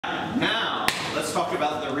right, now let's talk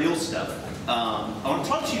about the real stuff. I want to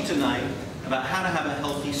talk to you tonight about how to have a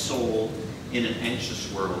healthy soul in an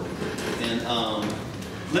anxious world. And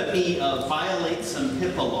let me violate some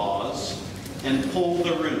HIPAA laws and poll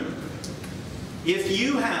the room. If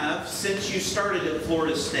you have, since you started at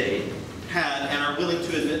Florida State, had and are willing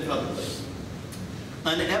to admit publicly,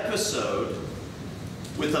 an episode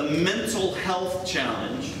with a mental health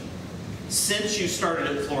challenge since you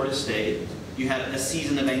started at Florida State, you had a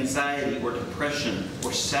season of anxiety or depression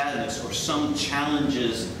or sadness or some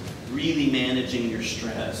challenges really managing your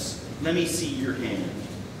stress, let me see your hand.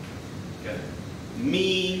 Okay.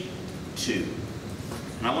 Me too.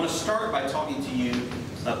 And I want to start by talking to you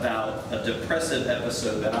about a depressive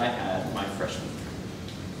episode that I had my freshman year.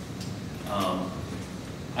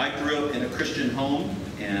 I grew up in a Christian home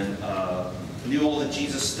and knew all the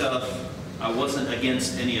Jesus stuff. I wasn't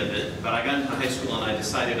against any of it, but I got into high school and I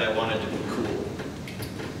decided I wanted to be cool.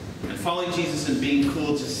 And following Jesus and being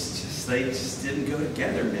cool they just didn't go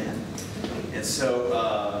together, man. And so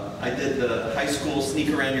I did the high school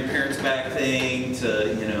sneak around your parents' back thing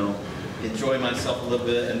to, enjoy myself a little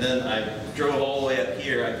bit. And then I drove all the way up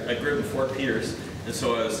here. I grew up in Fort Pierce, and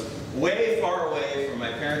so I was way far away from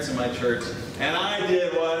my parents and my church, and I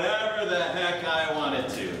did whatever the heck I wanted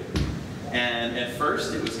to. And at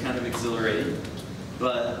first, it was kind of exhilarating.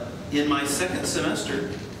 But in my second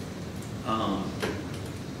semester,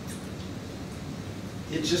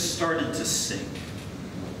 it just started to sink.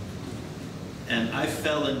 And I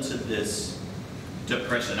fell into this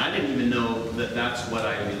depression. I didn't even know that that's what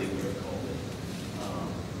I really would have called it.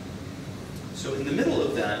 So in the middle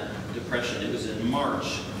of that depression, it was in March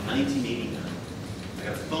of 1989, I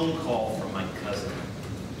got a phone call from my cousin.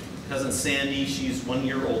 Cousin Sandy, she's 1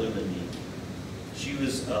 year older than me. She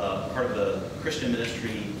was part of the Christian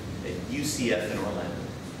ministry at UCF in Orlando.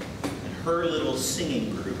 And her little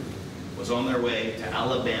singing group was on their way to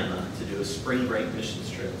Alabama to do a spring break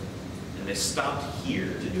missions trip. And they stopped here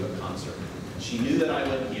to do a concert. She knew that I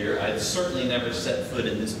lived here. I had certainly never set foot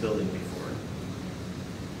in this building before.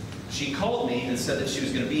 She called me and said that she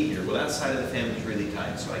was going to be here. Well, that side of the family was really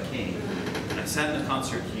tight, so I came. And I sat in the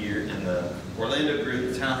concert here, and the Orlando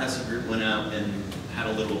group, the Tallahassee group, went out and had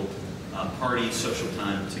a little party, social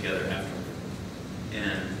time together afterward.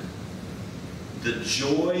 And the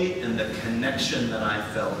joy and the connection that I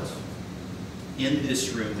felt in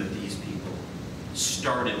this room with these people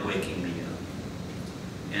started waking me up.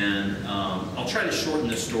 And I'll try to shorten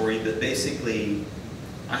the story, but basically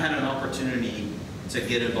I had an opportunity to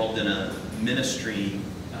get involved in a ministry,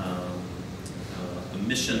 a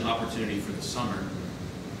mission opportunity for the summer.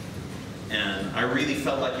 And I really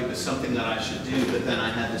felt like it was something that I should do, but then I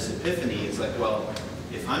had this epiphany. It's like, well,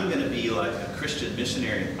 if I'm going to be like a Christian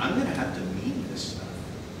missionary, I'm going to have to mean this stuff.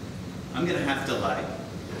 I'm going to have to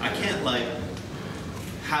I can't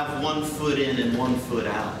have 1 foot in and 1 foot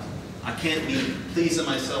out. I can't be pleasing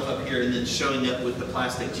myself up here and then showing up with the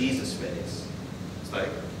plastic Jesus face. It's like,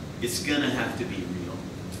 it's going to have to be real.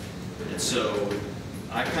 And so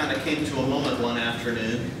I kind of came to a moment one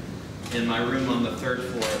afternoon in my room on the 3rd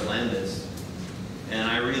floor at Landis, and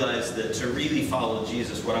I realized that to really follow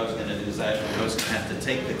Jesus, what I was going to do is I was going to have to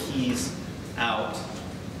take the keys out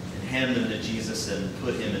and hand them to Jesus and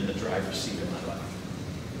put him in the driver's seat of my life.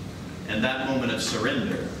 And that moment of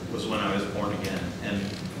surrender was when I was born again. And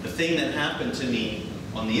the thing that happened to me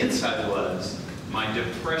on the inside was my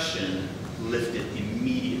depression lifted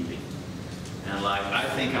immediately. And I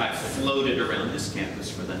think I floated around this campus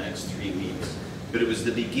for the next 3 weeks. But it was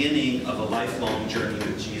the beginning of a lifelong journey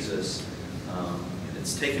with Jesus. And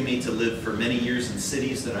it's taken me to live for many years in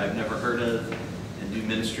cities that I've never heard of and do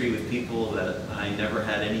ministry with people that I never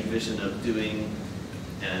had any vision of doing.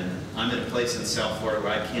 And I'm in a place in South Florida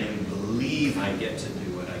where I can't even believe I get to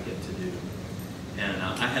do what I get to do. And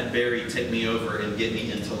I had Barry take me over and get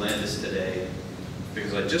me into Landis today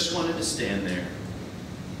because I just wanted to stand there.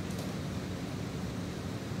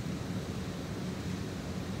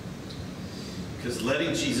 Because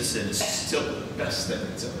letting Jesus in is still the best thing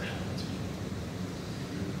that's ever happened to me.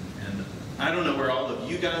 And I don't know where all of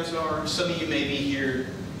you guys are. Some of you may be here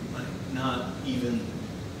not even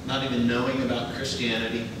knowing about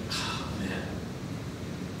Christianity. Oh, man.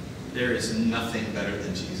 There is nothing better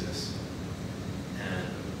than Jesus. And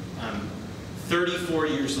I'm 34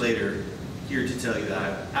 years later here to tell you that I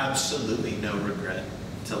have absolutely no regret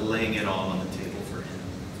to laying it all on the table for him.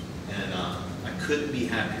 And I couldn't be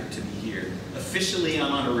happier to be here. Officially,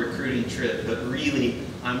 I'm on a recruiting trip, but really,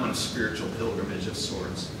 I'm on a spiritual pilgrimage of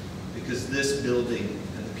sorts. Because this building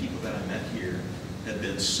and the people that I met here have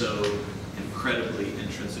been so incredibly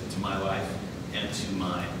intrinsic to my life and to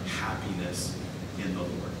my happiness in the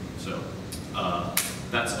Lord. So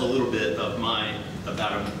that's a little bit of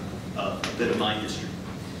a bit of my history.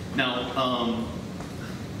 Now,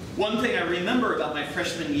 one thing I remember about my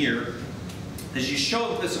freshman year is you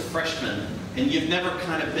show up as a freshman and you've never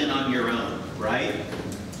kind of been on your own, right?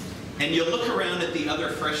 And you look around at the other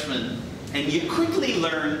freshmen and you quickly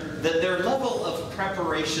learn that their level of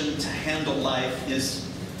preparation to handle life is,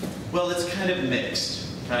 well, it's kind of mixed,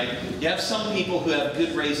 right? You have some people who have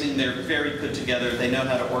good raising, they're very put together, they know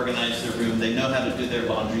how to organize their room, they know how to do their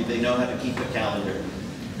laundry, they know how to keep a calendar.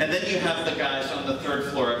 And then you have the guys on the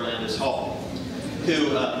 3rd floor at Landis Hall,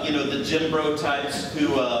 who, the gym bro types who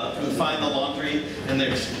find the laundry and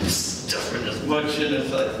they're stuffing this bunch in.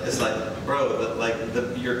 It's like, bro,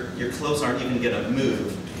 your clothes aren't even gonna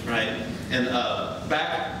move, right? And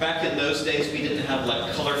back in those days, we didn't have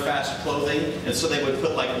like color fast clothing, and so they would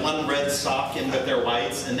put like one red sock in with their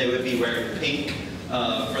whites, and they would be wearing pink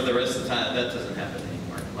for the rest of the time. That doesn't happen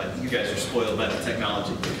anymore. Like, you guys are spoiled by the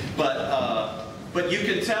technology, but you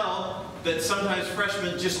can tell that sometimes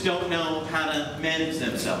freshmen just don't know how to manage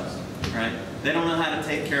themselves, right? They don't know how to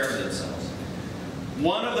take care of themselves.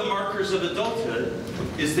 One of the markers of adulthood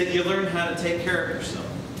is that you learn how to take care of yourself.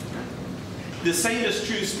 The same is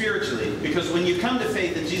true spiritually, because when you come to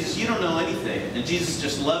faith in Jesus, you don't know anything, and Jesus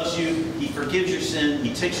just loves you, He forgives your sin,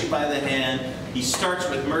 He takes you by the hand, He starts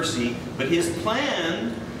with mercy, but His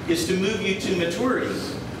plan is to move you to maturity,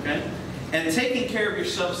 okay? And taking care of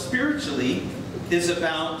yourself spiritually is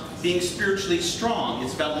about being spiritually strong.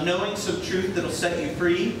 It's about knowing some truth that'll set you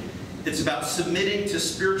free. It's about submitting to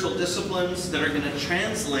spiritual disciplines that are going to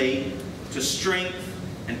translate to strength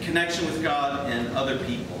and connection with God and other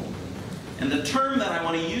people. And the term that I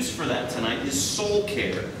want to use for that tonight is soul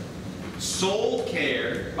care. Soul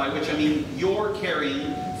care, by which I mean you're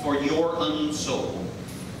caring for your own soul,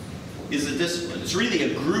 is a discipline. It's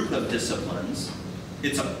really a group of disciplines.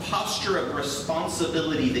 It's a posture of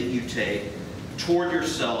responsibility that you take toward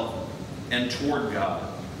yourself and toward God.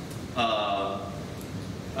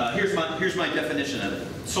 Here's my definition of it.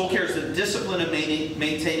 Soul care is the discipline of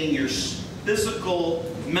maintaining your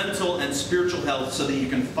physical, mental, and spiritual health so that you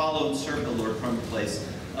can follow and serve the Lord from a place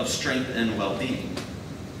of strength and well-being.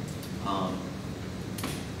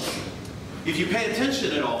 If you pay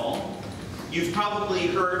attention at all, you've probably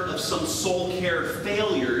heard of some soul care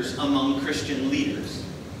failures among Christian leaders.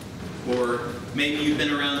 Or maybe you've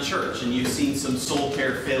been around church and you've seen some soul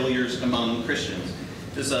care failures among Christians.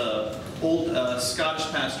 There's an old Scottish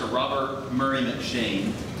pastor, Robert Murray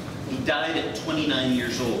McShane. He died at 29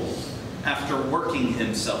 years old after working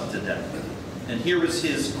himself to death. And here was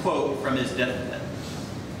his quote from his deathbed.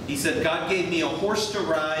 He said, "God gave me a horse to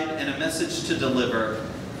ride and a message to deliver.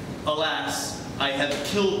 Alas, I have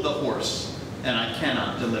killed the horse, and I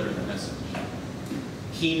cannot deliver the message."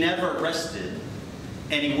 He never rested,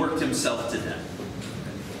 and he worked himself to death.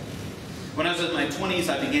 When I was in my 20s,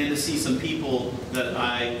 I began to see some people that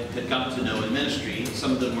I had gotten to know in ministry.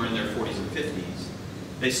 Some of them were in their 40s and 50s.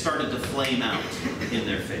 They started to flame out in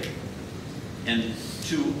their faith. And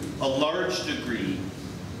to a large degree,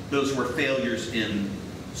 those were failures in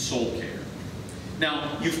soul care.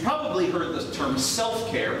 Now, you've probably heard the term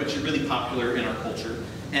self-care, which is really popular in our culture.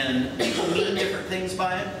 And people mean different things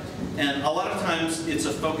by it. And a lot of times it's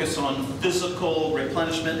a focus on physical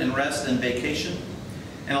replenishment and rest and vacation.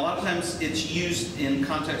 And a lot of times it's used in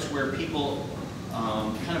contexts where people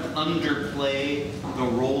kind of underplay the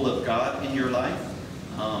role of God in your life.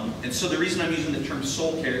 And so the reason I'm using the term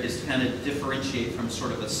soul care is to kind of differentiate from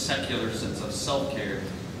sort of a secular sense of self-care,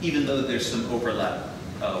 even though there's some overlap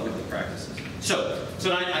with the practices. So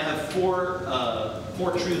tonight I have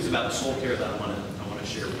four truths about soul care that I want to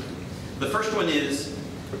share with you. The first one is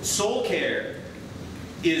soul care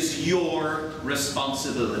is your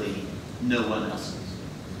responsibility, no one else's.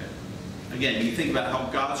 Okay? Again, you think about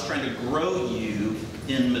how God's trying to grow you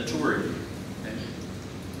in maturity. Okay?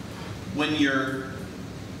 When you're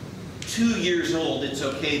 2 years old, it's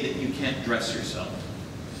okay that you can't dress yourself.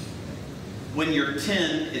 When you're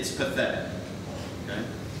 10, it's pathetic. Okay?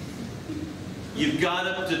 You've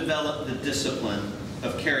got to develop the discipline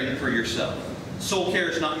of caring for yourself. Soul care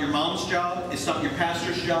is not your mom's job. It's not your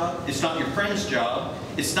pastor's job. It's not your friend's job.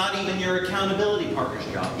 It's not even your accountability partner's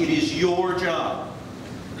job. It is your job.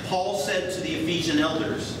 Paul said to the Ephesian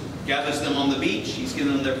elders, gathers them on the beach. He's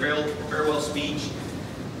giving them their farewell speech.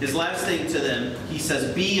 His last thing to them, he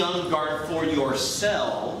says, be on guard for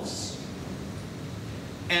yourselves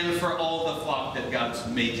and for all the flock that God's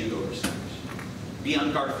made you overseers. Be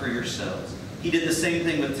on guard for yourselves. He did the same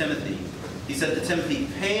thing with Timothy. He said to Timothy,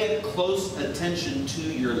 pay close attention to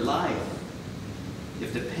your life. You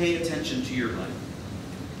have to pay attention to your life.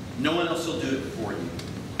 No one else will do it for you.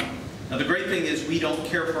 Now the great thing is we don't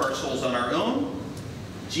care for our souls on our own.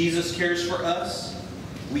 Jesus cares for us.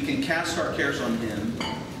 We can cast our cares on him.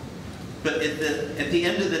 But at the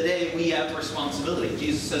end of the day, we have responsibility.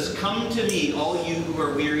 Jesus says, come to me, all you who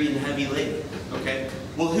are weary and heavy laden. Okay?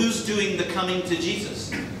 Well, who's doing the coming to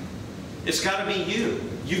Jesus? It's got to be you.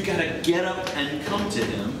 You've got to get up and come to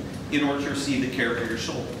him in order to receive the care for your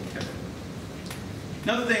soul. Okay?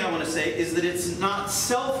 Another thing I want to say is that it's not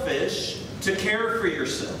selfish to care for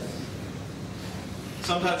yourself.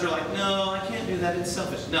 Sometimes you're like, no, I can't do that. It's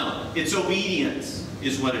selfish. No, it's obedience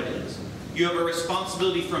is what it is. You have a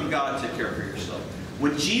responsibility from God to care for yourself.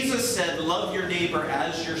 When Jesus said, love your neighbor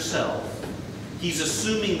as yourself, he's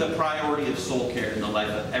assuming the priority of soul care in the life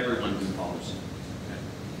of everyone who follows him. Okay?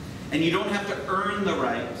 And you don't have to earn the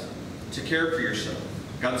right to care for yourself.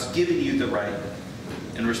 God's given you the right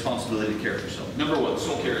and responsibility to care for yourself. Number one,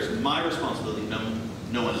 soul care is my responsibility,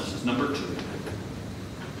 no one else's. Number two,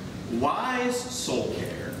 wise soul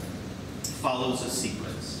care follows a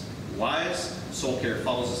sequence. Wise soul care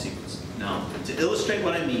follows a sequence. Now, to illustrate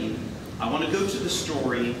what I mean, I want to go to the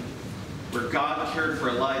story where God cared for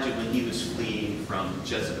Elijah when he was fleeing from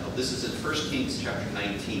Jezebel. This is in 1 Kings chapter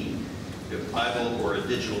 19. If you have a Bible or a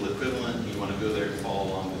digital equivalent, you want to go there and follow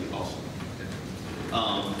along with the awesome. Okay.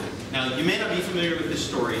 Now, you may not be familiar with this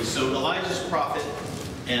story. So Elijah's a prophet,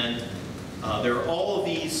 and there are all of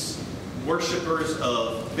these worshippers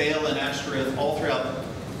of Baal and Ashtoreth all throughout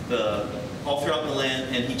the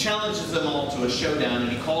land, and he challenges them all to a showdown,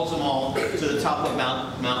 and he calls them all to the top of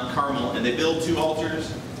Mount Carmel, and they build two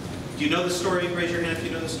altars. Do you know the story? Raise your hand if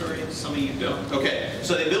you know the story. Some of you don't. Okay,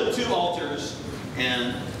 so they build two altars,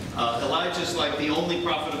 and Elijah's like the only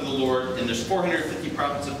prophet of the Lord, and there's 450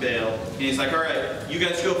 prophets of Baal, and he's like, all right, you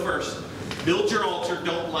guys go first. Build your altar,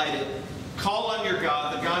 don't light it. Call on your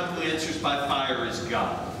God. The God who answers by fire is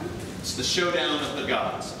God. It's the showdown of the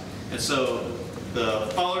gods. And so the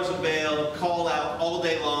followers of Baal call out all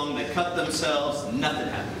day long. They cut themselves. Nothing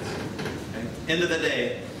happens. Okay? End of the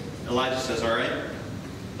day, Elijah says, all right,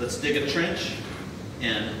 let's dig a trench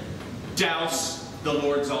and douse the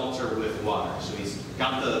Lord's altar with water. So he's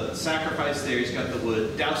got the sacrifice there. He's got the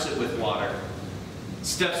wood. Douse it with water.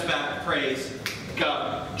 Steps back, prays.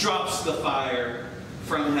 God drops the fire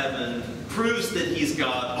from heaven. Proves that he's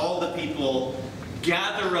God. All the people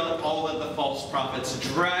gather up all of the false prophets,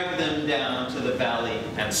 drag them down to the valley,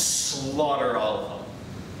 and slaughter all of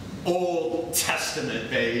them. Old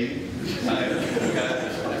Testament, baby.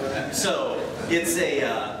 So it's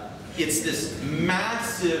this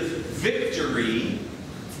massive victory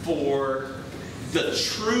for the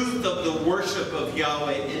truth of the worship of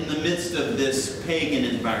Yahweh in the midst of this pagan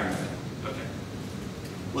environment. Okay.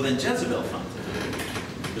 Well, then Jezebel finds it.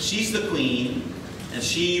 But she's the queen. And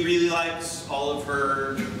she really likes all of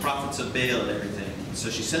her prophets of Baal and everything. So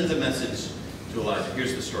she sends a message to Elijah.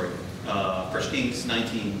 Here's the story. 1 Kings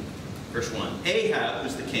 19, verse 1. Ahab,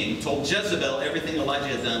 who's the king, told Jezebel everything Elijah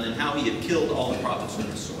had done and how he had killed all the prophets with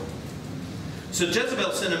the sword. So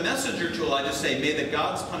Jezebel sent a messenger to Elijah saying, may the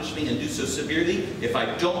gods punish me and do so severely if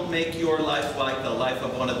I don't make your life like the life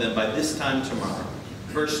of one of them by this time tomorrow.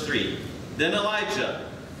 Verse 3. Then Elijah,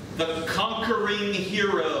 the conquering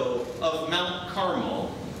hero of Mount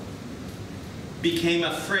Carmel, became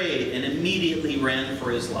afraid and immediately ran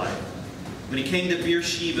for his life. When he came to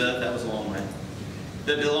Beersheba, that was a long way,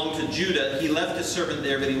 that belonged to Judah, he left his servant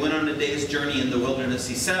there, but he went on a day's journey in the wilderness.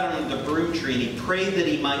 He sat under the broom tree and he prayed that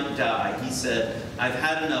he might die. He said, I've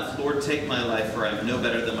had enough. Lord, take my life, for I am no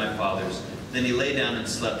better than my father's. Then he lay down and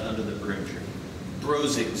slept under the broom tree.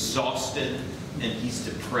 Bro's exhausted, and he's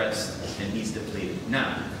depressed, and he's depleted.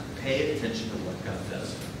 Now, pay attention to what God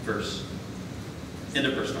does. End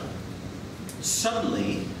of verse 5.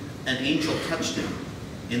 Suddenly, an angel touched him,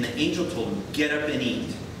 and the angel told him, get up and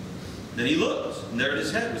eat. Then he looked, and there at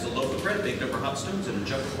his head was a loaf of bread baked over hot stones and a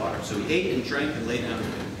jug of water. So he ate and drank and lay down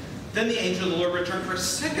again. Then the angel of the Lord returned for a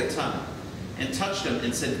second time and touched him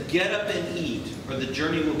and said, get up and eat, or the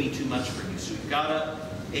journey will be too much for you. So he got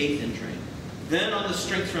up, ate, and drank. Then on the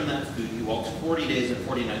strength from that food, he walked 40 days and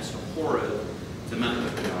 40 nights to Horeb, the mountain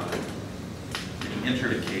of God. And he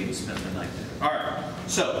entered a cave and spent the night there. All right,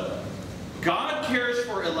 so God cares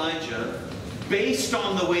for Elijah based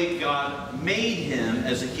on the way God made him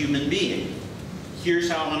as a human being. Here's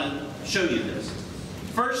how I want to show you this.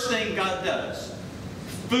 First thing God does,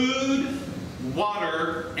 food,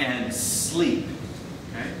 water, and sleep.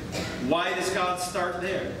 Okay? Why does God start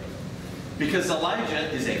there? Because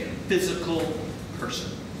Elijah is a physical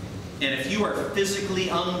person. And if you are physically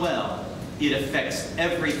unwell, it affects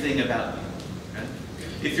everything about you. Okay?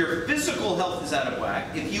 If your physical health is out of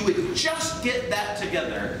whack, if you would just get that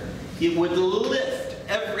together, it would lift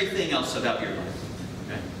everything else about your life.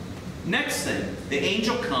 Okay? Next thing, the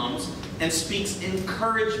angel comes and speaks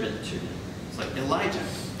encouragement to him. It's like, Elijah,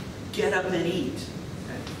 get up and eat.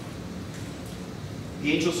 Okay?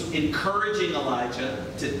 The angel's encouraging Elijah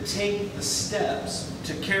to take the steps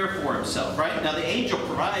to care for himself, right? Now the angel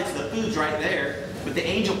provides the food's right there, but the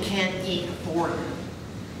angel can't eat for him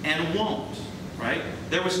and won't, right?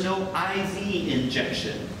 There was no IV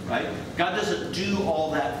injection, right? God doesn't do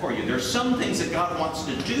all that for you. There's some things that God wants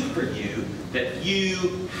to do for you that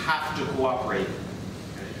you have to cooperate.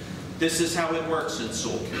 Okay? This is how it works in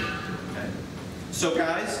soul care. Okay? So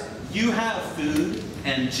guys, you have food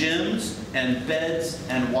and gyms and beds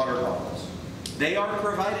and water bottles. They are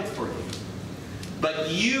provided for you. But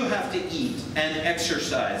you have to eat and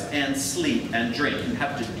exercise and sleep and drink. You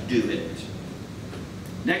have to do it.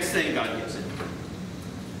 Next thing God gives it.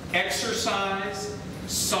 Exercise,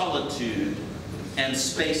 solitude, and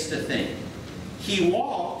space to think. He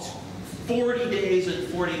walked 40 days and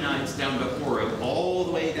 40 nights down to Horeb, all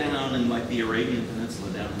the way down in like the Arabian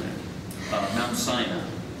Peninsula down there. Mount Sinai.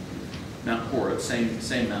 Mount Horeb, same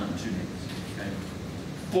mountain, 2 names. Okay?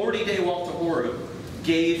 40-day walk to Horeb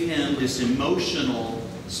gave him this emotional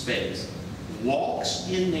space. Walks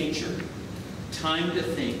in nature, time to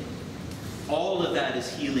think. All of that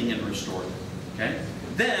is healing and restorative. Okay?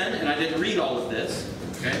 Then, and I didn't read all of this,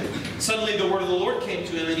 okay? Suddenly the word of the Lord came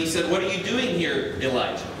to him and he said, what are you doing here,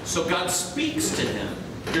 Elijah? So God speaks to him.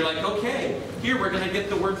 You're like, okay, here we're going to get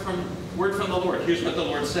the word from the Lord. Here's what the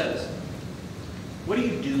Lord says. What are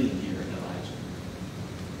you doing here, Elijah?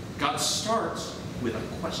 God starts with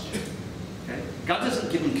a question. Okay? God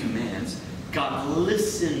doesn't give him commands. God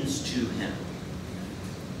listens to him.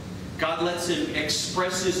 God lets him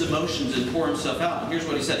express his emotions and pour himself out. And here's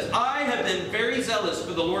what he says. I have been very zealous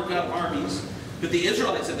for the Lord God of armies, but the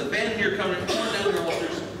Israelites have abandoned your covenant, torn down your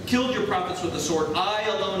altars, killed your prophets with the sword. I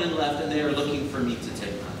alone am left, and they are looking for me to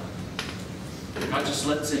take my life. God just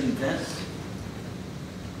lets him vent.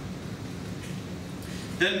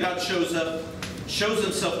 Then God shows up, shows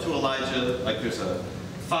himself to Elijah, like there's a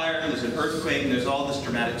fire, there's an earthquake, and there's all this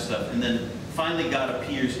dramatic stuff. And then finally God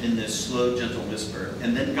appears in this slow, gentle whisper.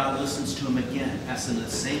 And then God listens to him again, asking the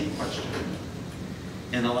same question.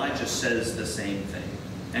 And Elijah says the same thing.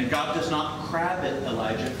 And God does not crab at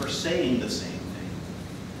Elijah for saying the same thing.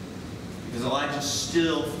 Because Elijah's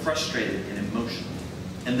still frustrated and emotional.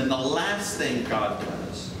 And then the last thing God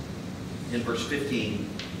does, in verse 15,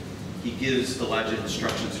 he gives Elijah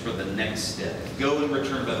instructions for the next step. Go and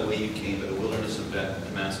return by the way you came, by the wilderness of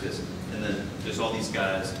Damascus. And then there's all these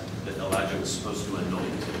guys that Elijah was supposed to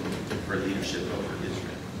anoint for leadership over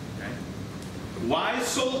Israel. Okay? Wise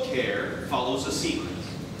soul care follows a sequence.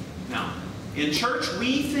 Now, in church,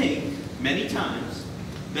 we think many times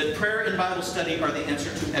that prayer and Bible study are the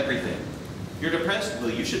answer to everything. You're depressed? Well,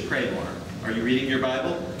 you should pray more. Are you reading your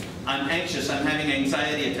Bible? I'm anxious. I'm having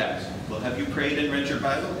anxiety attacks. Well, have you prayed and read your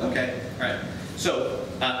Bible? Okay. All right. So,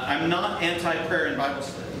 I'm not anti-prayer and Bible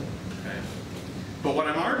study. Okay? But what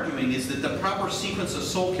I'm arguing is that the proper sequence of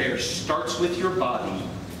soul care starts with your body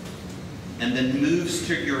and then moves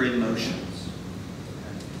to your emotions.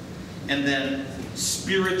 Okay? And then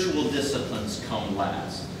spiritual disciplines come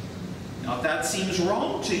last. Now, if that seems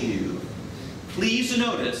wrong to you, please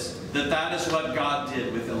notice that that is what God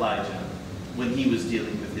did with Elijah when he was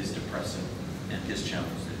dealing with his depression and his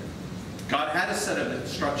challenge there. God had a set of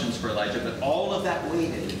instructions for Elijah, but all of that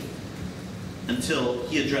waited until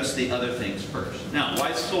he addressed the other things first. Now,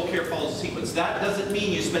 why soul care follows a sequence? That doesn't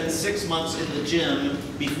mean you spend 6 months in the gym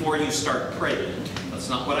before you start praying. That's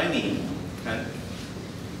not what I mean. Okay?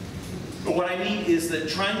 But what I mean is that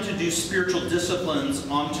trying to do spiritual disciplines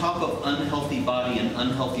on top of unhealthy body and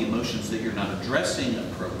unhealthy emotions that you're not addressing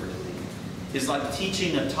appropriately is like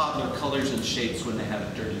teaching a toddler colors and shapes when they have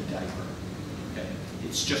a dirty diaper. Okay?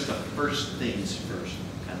 It's just a first things first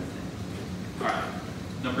kind of thing. All right,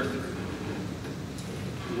 number 3.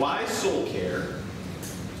 Wise soul care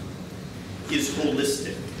is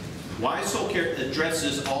holistic. Wise soul care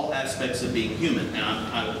addresses all aspects of being human. And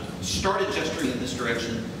I started gesturing in this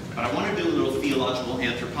direction, but I want to do a little theological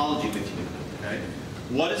anthropology with you. Okay?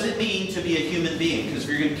 What does it mean to be a human being? Because if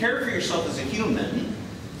you're going to care for yourself as a human,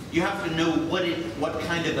 you have to know what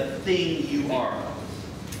kind of a thing you are.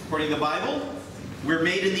 According to the Bible, we're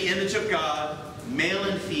made in the image of God, male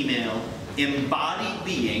and female, embodied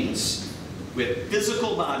beings with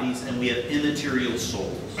physical bodies, and we have immaterial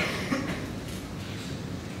souls.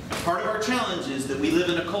 Part of our challenge is that we live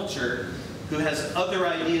in a culture who has other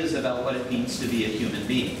ideas about what it means to be a human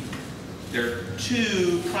being. There are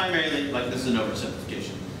two primarily, like this is an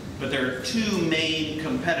oversimplification, but there are two main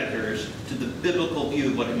competitors to the biblical view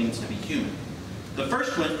of what it means to be human. The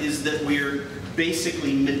first one is that we're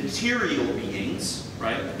basically material beings,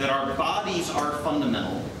 right? That our bodies are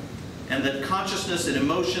fundamental, and that consciousness and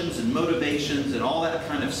emotions and motivations and all that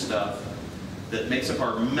kind of stuff that makes up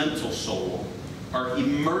our mental soul are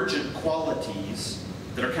emergent qualities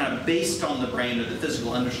that are kind of based on the brain or the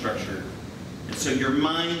physical understructure. And so your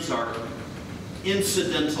minds are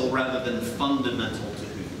incidental rather than fundamental to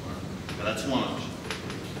who you are. Now that's one option.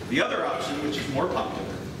 The other option, which is more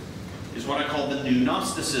popular, is what I call the new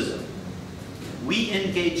Gnosticism. We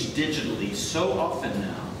engage digitally so often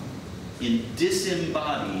now in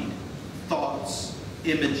disembodied thoughts,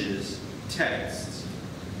 images, texts,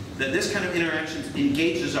 that this kind of interaction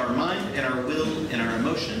engages our mind and our will and our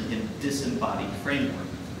emotion in disembodied framework.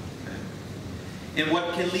 Okay? And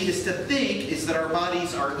what can lead us to think is that our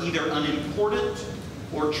bodies are either unimportant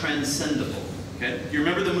or transcendable. Okay? You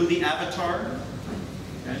remember the movie Avatar?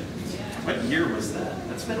 Okay? What year was that?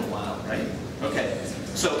 That's been a while, right? Okay.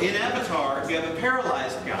 So in Avatar, if you have a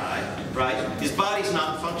paralyzed guy, right, his body's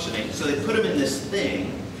not functioning, so they put him in this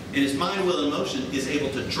thing, and his mind, will, and emotion is able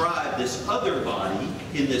to drive this other body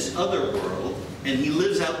in this other world, and he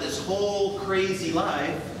lives out this whole crazy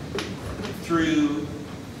life through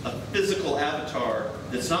a physical avatar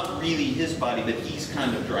that's not really his body, but he's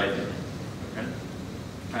kind of driving it. Okay?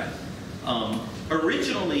 All right.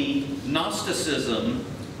 Originally, Gnosticism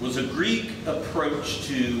was a Greek approach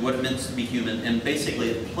to what it meant to be human, and basically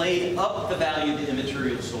it played up the value of the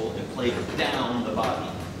immaterial soul and played down the body.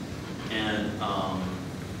 And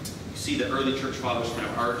you see the early church fathers kind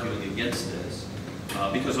of arguing against this.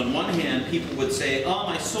 Because on one hand, people would say, oh,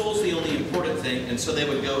 my soul's the only important thing, and so they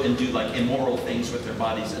would go and do like immoral things with their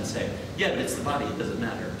bodies and say, yeah, but it's the body, it doesn't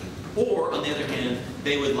matter. Or, on the other hand,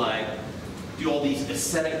 they would like do all these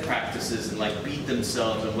ascetic practices and like beat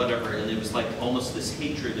themselves and whatever, and it was like almost this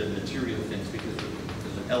hatred of material things because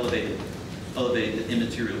of elevated the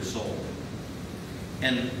immaterial soul.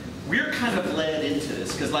 And we're kind of led into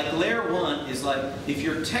this, because like layer one is like, if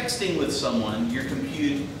you're texting with someone, you're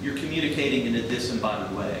communicating in a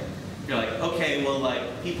disembodied way. You're like, okay, well,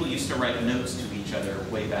 like, people used to write notes to each other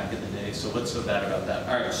way back in the day, so what's so bad about that?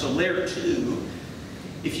 All right, so layer two,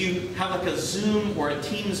 if you have like a Zoom or a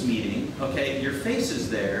Teams meeting, okay, your face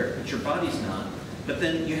is there, but your body's not, but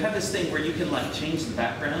then you have this thing where you can like change the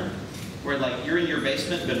background, where like you're in your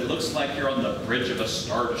basement, but it looks like you're on the bridge of a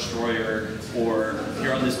Star Destroyer, or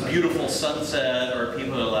you're on this beautiful sunset, or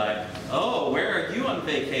people are like, oh, where are you on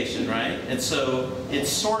vacation, right? And so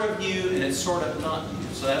it's sort of you and it's sort of not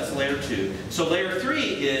you. So that's layer two. So layer three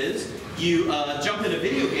is you jump in a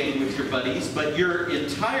video game with your buddies, but you're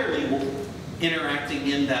entirely interacting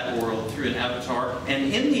in that world through an avatar,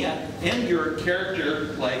 and in your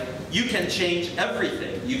character, like, you can change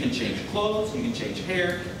everything. You can change clothes, you can change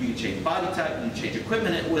hair, you can change body type, you can change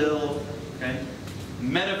equipment at will. Okay?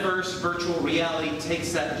 Metaverse, virtual reality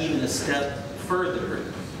takes that even a step further.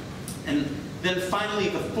 And then finally,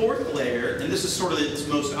 the fourth layer, and this is sort of its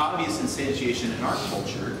most obvious instantiation in our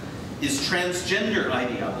culture, is transgender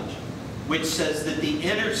ideology, which says that the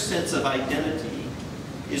inner sense of identity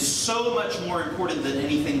is so much more important than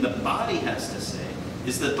anything the body has to say,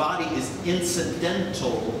 is the body is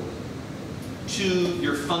incidental to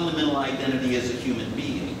your fundamental identity as a human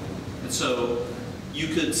being. And so you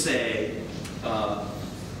could say,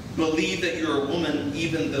 believe that you're a woman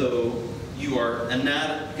even though you are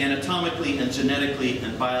anatomically and genetically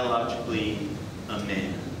and biologically a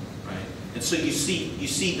man, right? And so you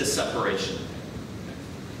see the separation.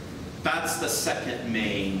 That's the second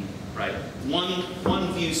main, right?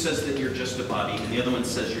 One view says that you're just a body, and the other one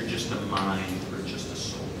says you're just a mind or just a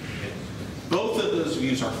soul. Okay? Both of those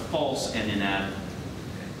views are false and inadequate.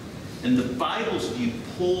 Okay? And the Bible's view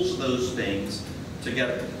pulls those things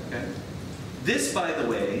together. Okay? This, by the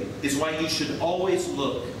way, is why you should always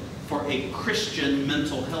look for a Christian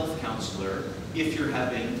mental health counselor if you're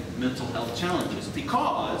having mental health challenges.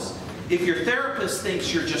 Because if your therapist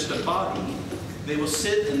thinks you're just a body, they will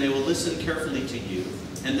sit and they will listen carefully to you,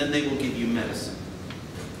 and then they will give you medicine.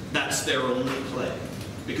 That's their only play,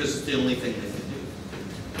 because it's the only thing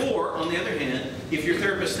they can do. Or, on the other hand, if your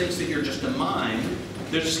therapist thinks that you're just a mind,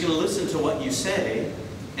 they're just going to listen to what you say,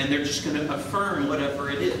 and they're just going to affirm whatever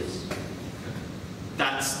it is.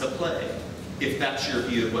 That's the play, if that's your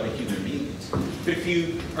view of what a human being is. But if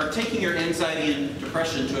you are taking your anxiety and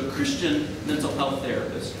depression to a Christian mental health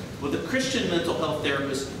therapist, well, the Christian mental health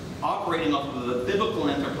therapist operating off of the biblical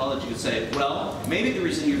anthropology would say, well, maybe the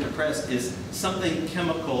reason you're depressed is something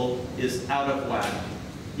chemical is out of whack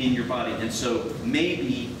in your body, and so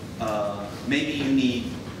maybe you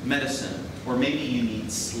need medicine, or maybe you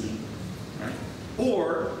need sleep, right?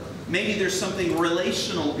 Or Maybe there's something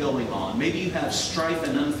relational going on. Maybe you have strife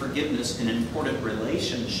and unforgiveness in an important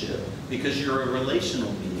relationship because you're a relational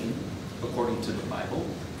being, according to the Bible.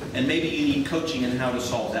 And maybe you need coaching in how to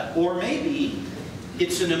solve that. Or maybe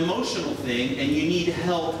it's an emotional thing and you need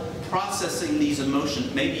help processing these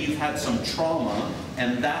emotions. Maybe you've had some trauma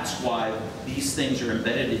and that's why these things are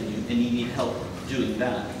embedded in you and you need help doing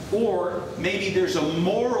that. Or maybe there's a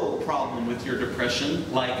moral problem with your depression,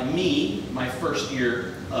 like me, my first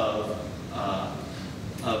year of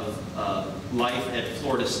life at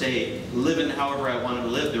Florida State, living however I wanted to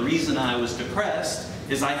live. The reason I was depressed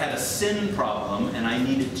is I had a sin problem and I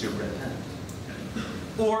needed to repent.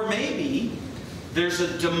 Or maybe there's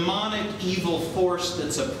a demonic evil force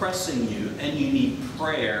that's oppressing you and you need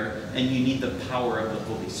prayer and you need the power of the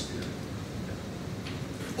Holy Spirit.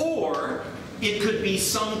 Or it could be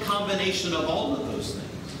some combination of all of those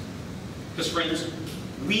things. Because friends,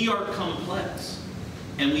 we are complex.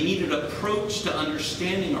 And we need an approach to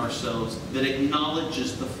understanding ourselves that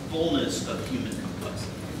acknowledges the fullness of human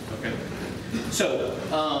complexity. Okay? So,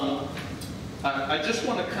 I just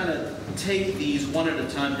want to kind of take these one at a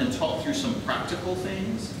time and talk through some practical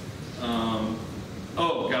things.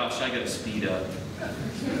 Oh gosh, I got to speed up.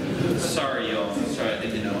 Sorry, y'all. Sorry, I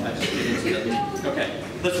didn't know. I just get into that. Okay,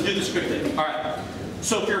 let's do this quickly. All right.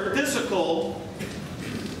 So if you're physical,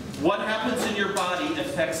 what happens in your body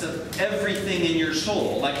affects everything in your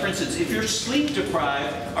soul. Like, for instance, if you're sleep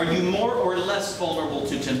deprived, are you more or less vulnerable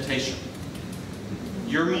to temptation?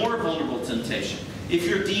 You're more vulnerable to temptation. If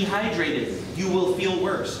you're dehydrated, you will feel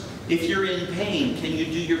worse. If you're in pain, can you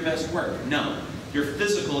do your best work? No. You're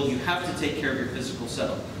physical, you have to take care of your physical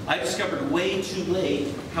self. I discovered way too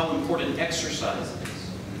late how important exercise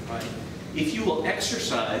is. Right? If you will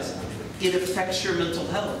exercise, it affects your mental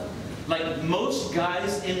health. Like most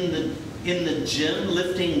guys in the gym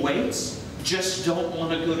lifting weights just don't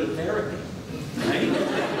want to go to therapy. Right?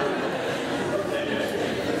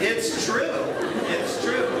 It's true. It's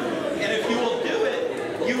true. And if you will do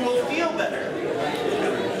it, you will feel better.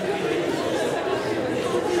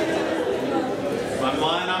 If I'm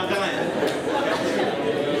lying, I'm dying.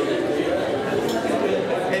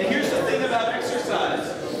 And here's the thing about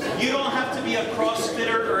exercise. You don't have to be a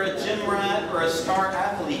CrossFitter or a gym rat or a star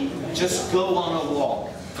athlete. Just go on a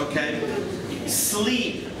walk, okay?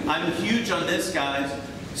 Sleep. I'm huge on this, guys.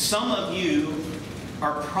 Some of you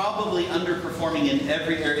are probably underperforming in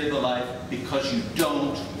every area of the life because you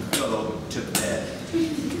don't go to bed,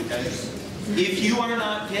 okay? If you are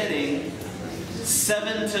not getting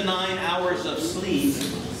 7 to 9 hours of sleep,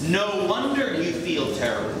 no wonder you feel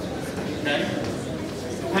terrible, okay?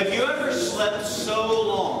 Have you ever slept so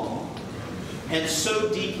long and so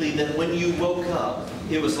deeply that when you woke up,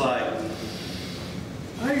 it was like,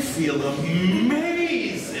 I feel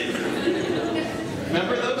amazing.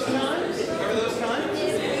 Remember those times? Remember those times?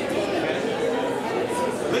 Okay.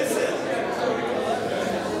 Listen,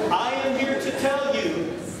 I am here to tell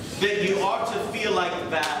you that you ought to feel like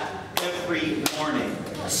that every morning.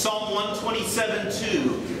 Psalm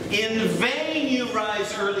 127:2. In vain you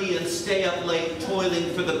rise early and stay up late,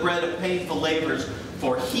 toiling for the bread of painful labors,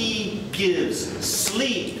 for he gives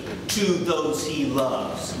sleep to those he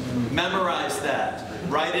loves. Memorize that.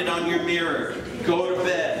 Write it on your mirror. Go to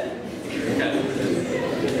bed.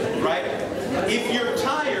 Okay. Right? If you're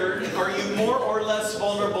tired, are you more or less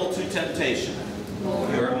vulnerable to temptation?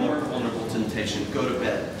 You're more vulnerable to temptation. Go to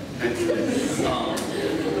bed. Okay.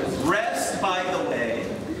 Rest, by the way,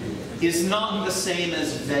 is not the same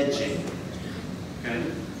as vegging. Okay?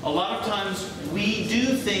 A lot of times we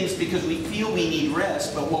do things because we feel we need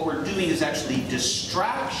rest, but what we're doing is actually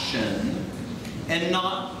distraction and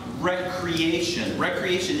not recreation.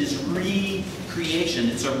 Recreation is recreation.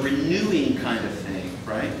 It's a renewing kind of thing,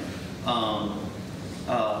 right?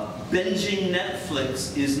 Binging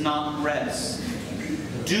Netflix is not rest.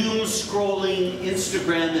 Doom scrolling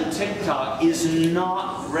Instagram and TikTok is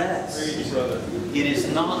not rest. It is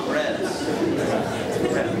not rest.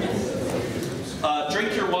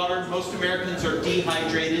 Drink your water. Most Americans are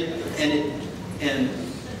dehydrated, and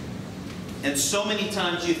so many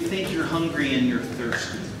times you think you're hungry and you're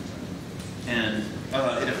thirsty, and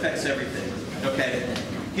it affects everything. Okay.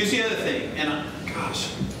 Here's the other thing, and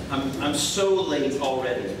I'm so late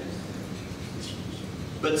already.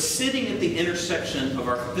 But sitting at the intersection of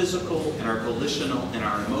our physical and our volitional and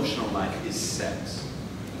our emotional life is sex.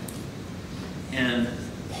 And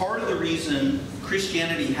part of the reason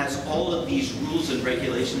Christianity has all of these rules and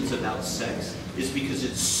regulations about sex is because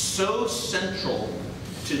it's so central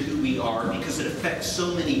to who we are, because it affects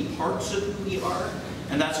so many parts of who we are.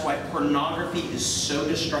 And that's why pornography is so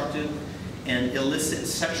destructive. and illicit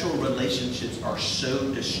sexual relationships are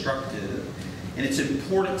so destructive. And it's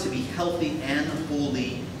important to be healthy and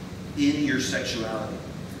holy in your sexuality.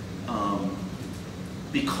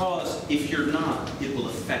 Because if you're not, it will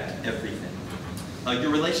affect everything.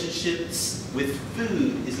 Your relationships with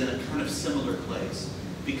food is in a kind of similar place,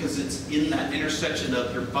 because it's in that intersection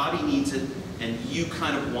of your body needs it and you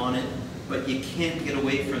kind of want it, but you can't get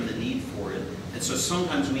away from the need for it. And so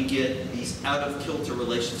sometimes we get these out of kilter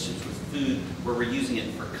relationships with food where we're using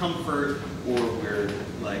it for comfort, or we're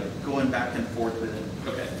like going back and forth with it.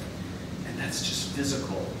 Okay. And that's just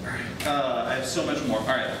physical. All right. I have so much more. All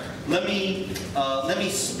right. Let me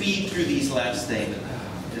speed through these last things.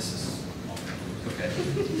 This is okay.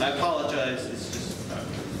 I apologize. It's just.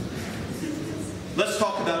 Let's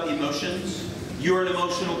talk about emotions. You're an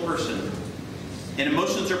emotional person. And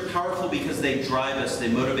emotions are powerful because they drive us, they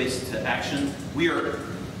motivate us to action.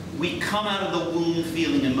 We come out of the womb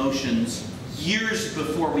feeling emotions years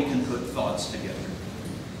before we can put thoughts together.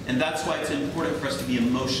 And that's why it's important for us to be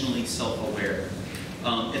emotionally self-aware.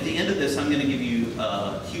 At the end of this, I'm going to give you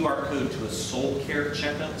a QR code to a soul care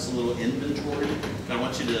checkup. It's a little inventory that I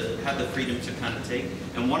want you to have the freedom to kind of take.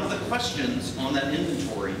 And one of the questions on that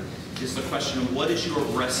inventory is the question of what is your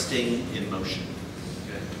resting emotion?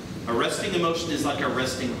 A resting emotion is like a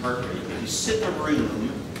resting heart rate. If you sit in a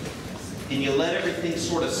room and you let everything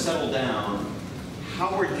sort of settle down, how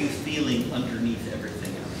are you feeling underneath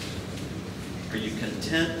everything else? Are you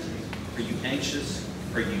content? Are you anxious?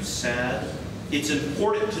 Are you sad? It's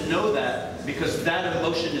important to know that, because that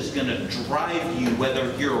emotion is going to drive you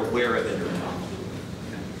whether you're aware of it or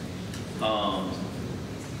not.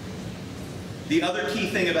 The other key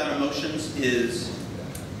thing about emotions is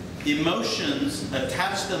emotions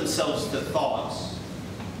attach themselves to thoughts,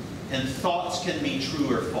 and thoughts can be true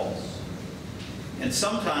or false. And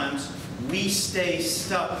sometimes we stay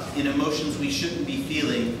stuck in emotions we shouldn't be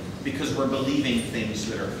feeling because we're believing things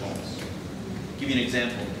that are false. I'll give you an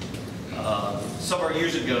example. Several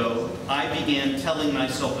years ago, I began telling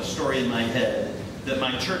myself a story in my head that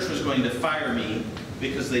my church was going to fire me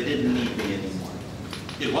because they didn't need me anymore.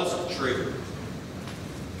 It wasn't true.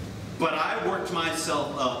 But I worked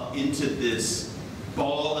myself up into this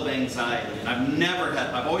ball of anxiety, and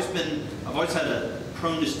I've always had a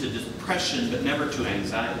proneness to depression, but never to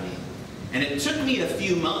anxiety. And it took me a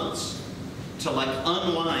few months to like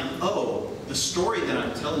unwind, oh, the story that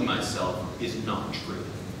I'm telling myself is not true.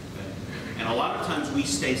 Okay? And a lot of times we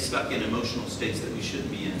stay stuck in emotional states that we shouldn't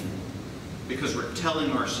be in, because we're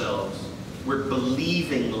telling ourselves, we're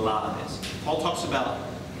believing lies. Paul talks about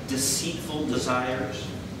deceitful desires,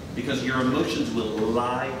 because your emotions will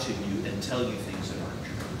lie to you and tell you things that aren't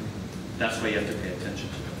true. That's why you have to pay attention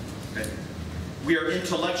to it. Okay? We are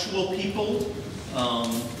intellectual people,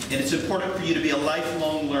 and it's important for you to be a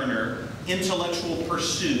lifelong learner. Intellectual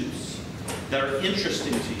pursuits that are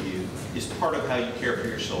interesting to you is part of how you care for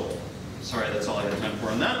your soul. Sorry, that's all I have time for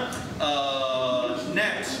on that.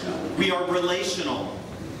 Next, we are relational.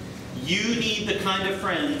 You need the kind of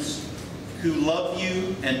friends who love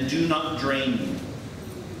you and do not drain you.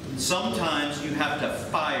 Sometimes you have to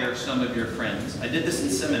fire some of your friends. I did this in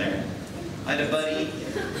seminary. I had a buddy,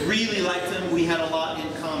 really liked him, we had a lot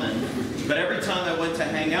in common, but every time I went to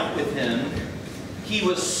hang out with him, he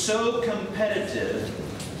was so competitive,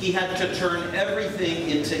 he had to turn everything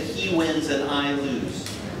into he wins and I lose.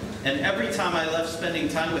 And every time I left spending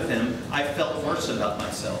time with him, I felt worse about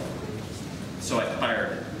myself. So I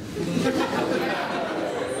fired him.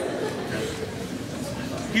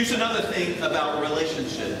 Here's another thing about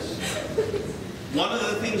relationships. One of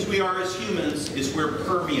the things we are as humans is we're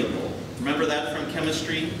permeable. Remember that from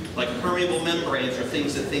chemistry? Like permeable membranes are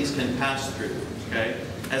things that things can pass through. Okay?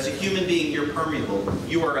 As a human being, you're permeable.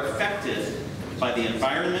 You are affected by the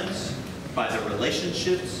environments, by the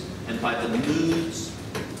relationships, and by the moods,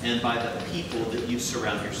 and by the people that you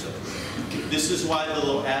surround yourself with. This is why the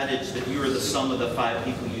little adage that you are the sum of the 5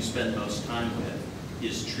 people you spend most time with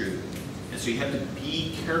is true. And so you have to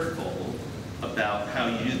be careful about how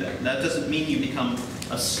you do that. And that doesn't mean you become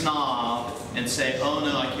a snob and say, oh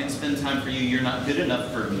no, I can't spend time for you, you're not good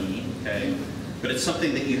enough for me, okay? But it's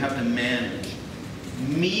something that you have to manage.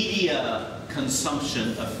 Media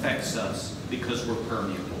consumption affects us because we're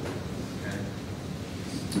permeable, okay?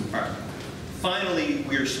 All right. Finally,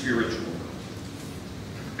 we're spiritual.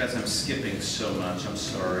 Guys, I'm skipping so much, I'm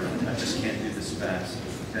sorry. I just can't do this fast,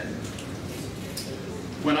 okay?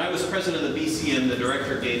 When I was president of the BCM, the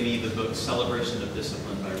director gave me the book Celebration of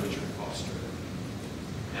Discipline by Richard Foster.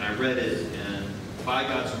 And I read it, and by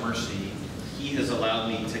God's mercy, he has allowed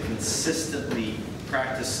me to consistently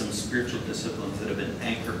practice some spiritual disciplines that have been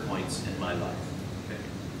anchor points in my life. Okay?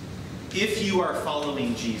 If you are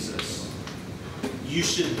following Jesus, you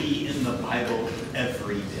should be in the Bible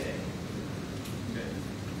every day. Okay?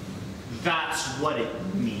 That's what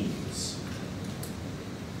it means.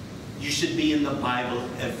 You should be in the Bible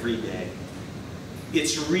every day.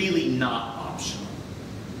 It's really not optional.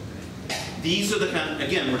 These are the kind,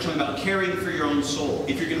 again, we're talking about caring for your own soul.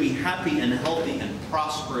 If you're going to be happy and healthy and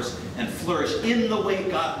prosperous and flourish in the way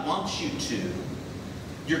God wants you to,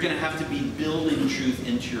 you're going to have to be building truth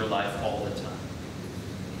into your life all the time.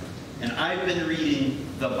 And I've been reading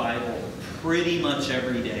the Bible pretty much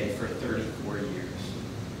every day for 34 years.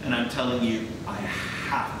 And I'm telling you, I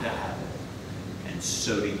have to have it. And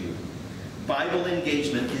so do you. Bible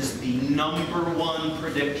engagement is the #1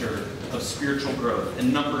 predictor of spiritual growth.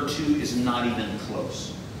 And #2 is not even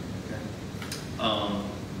close. Okay?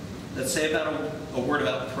 Let's say about a word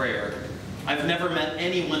about prayer. I've never met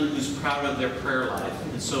anyone who's proud of their prayer life.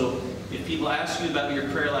 And so if people ask you about your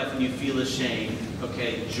prayer life and you feel ashamed,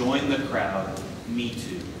 okay, join the crowd. Me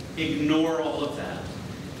too. Ignore all of that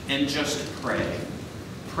and just pray.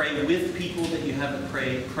 Pray with people that you haven't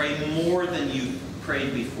prayed. Pray more than you've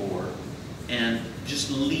prayed before. And just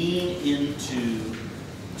lean into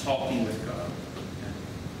talking with God.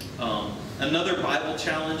 Another Bible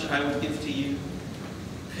challenge I would give to you: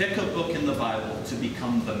 pick a book in the Bible to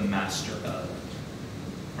become the master of.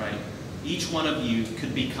 Right? Each one of you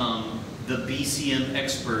could become the BCM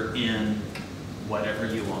expert in whatever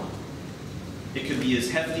you want. It could be as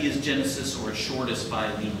hefty as Genesis or as short as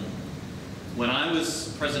Philemon. When I was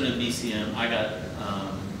president of BCM,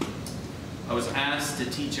 I was asked to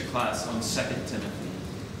teach a class on 2 Timothy.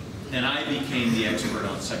 And I became the expert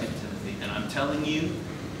on 2 Timothy. And I'm telling you,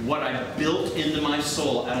 what I built into my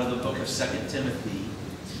soul out of the book of 2 Timothy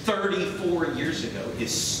 34 years ago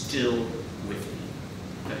is still with me.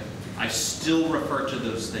 Okay? I still refer to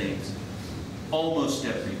those things almost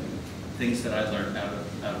every week. Things that I learned out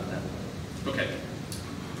of that book. Okay.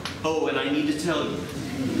 Oh, and I need to tell you.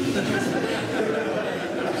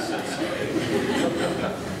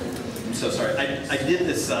 I'm so sorry. I did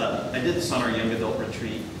this on our young adult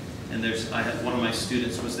retreat, and one of my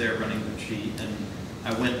students was there running the retreat, and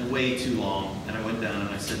I went way too long, and I went down and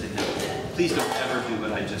I said to him, please don't ever do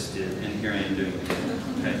what I just did, and here I am doing it again.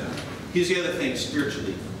 Okay? Here's the other thing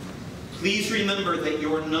spiritually. Please remember that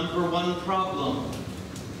your #1 problem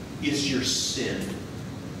is your sin.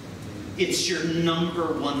 It's your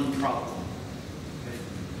 #1 problem. Okay?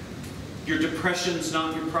 Your depression's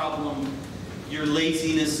not your problem. Your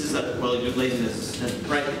laziness is your laziness is sin,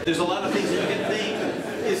 right? There's a lot of things that you can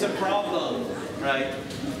think is a problem, right?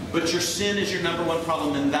 But your sin is your #1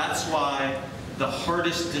 problem, and that's why the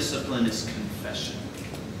hardest discipline is confession.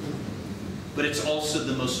 But it's also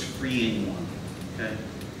the most freeing one, okay?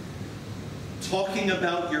 Talking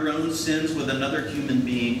about your own sins with another human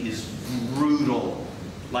being is brutal.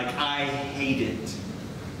 Like, I hate it.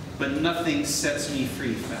 But nothing sets me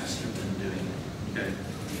free faster than doing it, okay?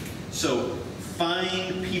 So,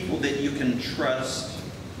 find people that you can trust,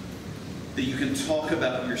 that you can talk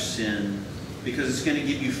about your sin, because it's going to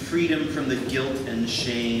give you freedom from the guilt and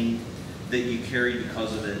shame that you carry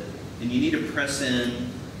because of it. And you need to press in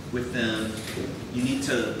with them. You need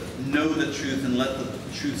to know the truth and let the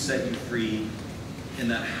truth set you free. And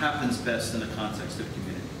that happens best in the context of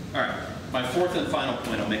community. All right, my fourth and final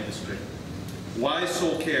point, I'll make this quick. Wise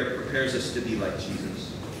soul care prepares us to be like Jesus.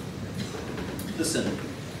 Listen,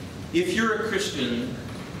 if you're a Christian,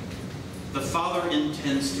 the Father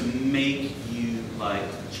intends to make you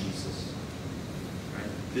like Jesus. Right?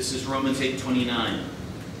 This is Romans 8:29.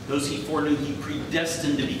 Those he foreknew, he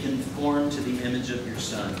predestined to be conformed to the image of your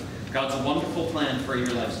Son. God's wonderful plan for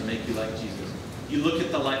your life is to make you like Jesus. You look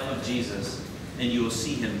at the life of Jesus, and you will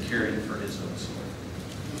see him caring for his own soul.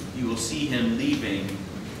 You will see him leaving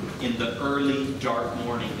in the early, dark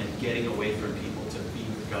morning and getting away from people to be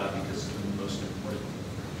with God because it's the most important.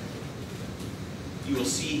 You will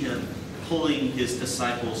see him pulling his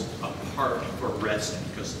disciples apart for rest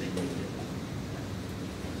because they need it.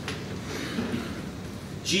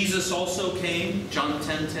 Jesus also came, John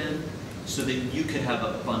 10:10, so that you could have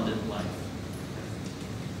abundant life.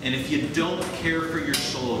 And if you don't care for your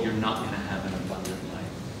soul, you're not going to have an abundant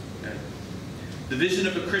life. Okay? The vision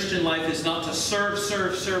of a Christian life is not to serve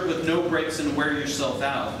with no breaks and wear yourself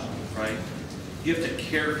out, right? You have to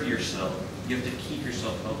care for yourself. You have to keep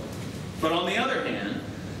yourself healthy. But on the other hand,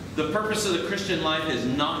 the purpose of the Christian life is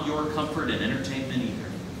not your comfort and entertainment either.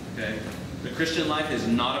 Okay? The Christian life is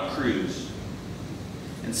not a cruise.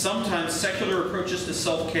 And sometimes secular approaches to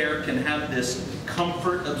self-care can have this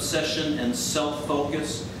comfort obsession and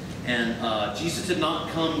self-focus. And Jesus did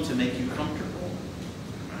not come to make you comfortable.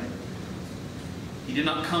 Right? He did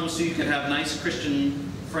not come so you could have nice Christian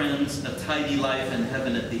friends, a tidy life in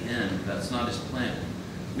heaven at the end. That's not his plan.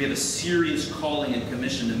 We have a serious calling and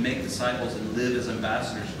commission to make disciples and live as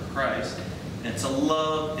ambassadors for Christ. And it's a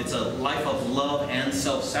life of love and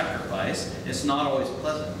self-sacrifice. It's not always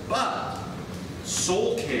pleasant. But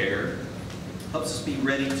soul care helps us be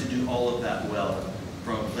ready to do all of that well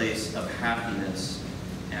from a place of happiness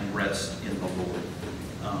and rest in the Lord.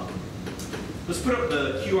 Let's put up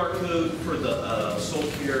the QR code for the soul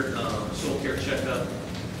care checkup.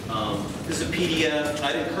 This is a PDF.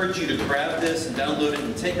 I'd encourage you to grab this and download it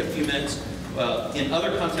and take a few minutes. In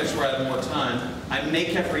other contexts where I have more time, I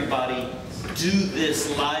make everybody do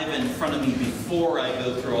this live in front of me before I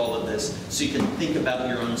go through all of this, so you can think about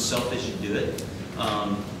your own self as you do it.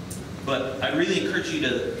 But I really encourage you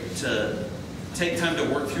to take time to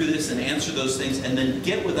work through this and answer those things, and then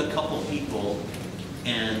get with a couple people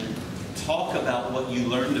and talk about what you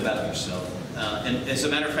learned about yourself. And as a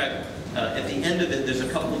matter of fact, at the end of it, there's a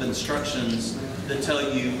couple of instructions that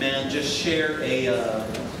tell you, man, just share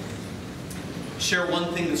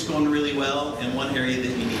one thing that's going really well and one area that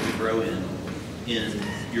you need to grow in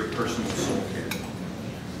your personal soul care.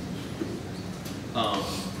 All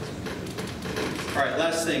right,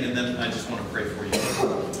 last thing, and then I just want to pray for you.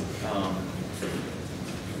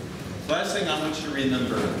 Last thing I want you to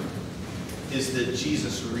remember is that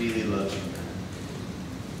Jesus really loves you.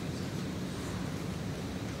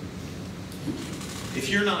 If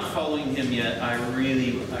you're not following him yet, I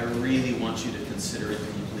really want you to consider it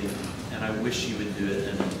deeply, and I wish you would do it.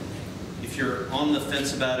 And if you're on the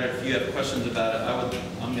fence about it, if you have questions about it,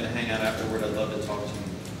 I'm going to hang out afterward. I'd love to talk to you.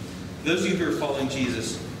 Those of you who are following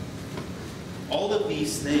Jesus, all of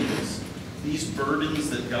these things, these burdens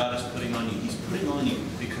that God is putting on you, he's putting on you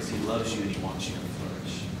because he loves you and he wants you to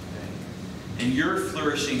flourish. Okay? And your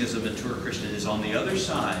flourishing as a mature Christian is on the other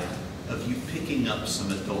side of you picking up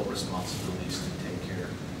some adult responsibilities to take care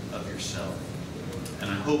of yourself. And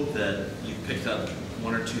I hope that you've picked up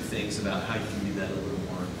one or two things about how you can do that a little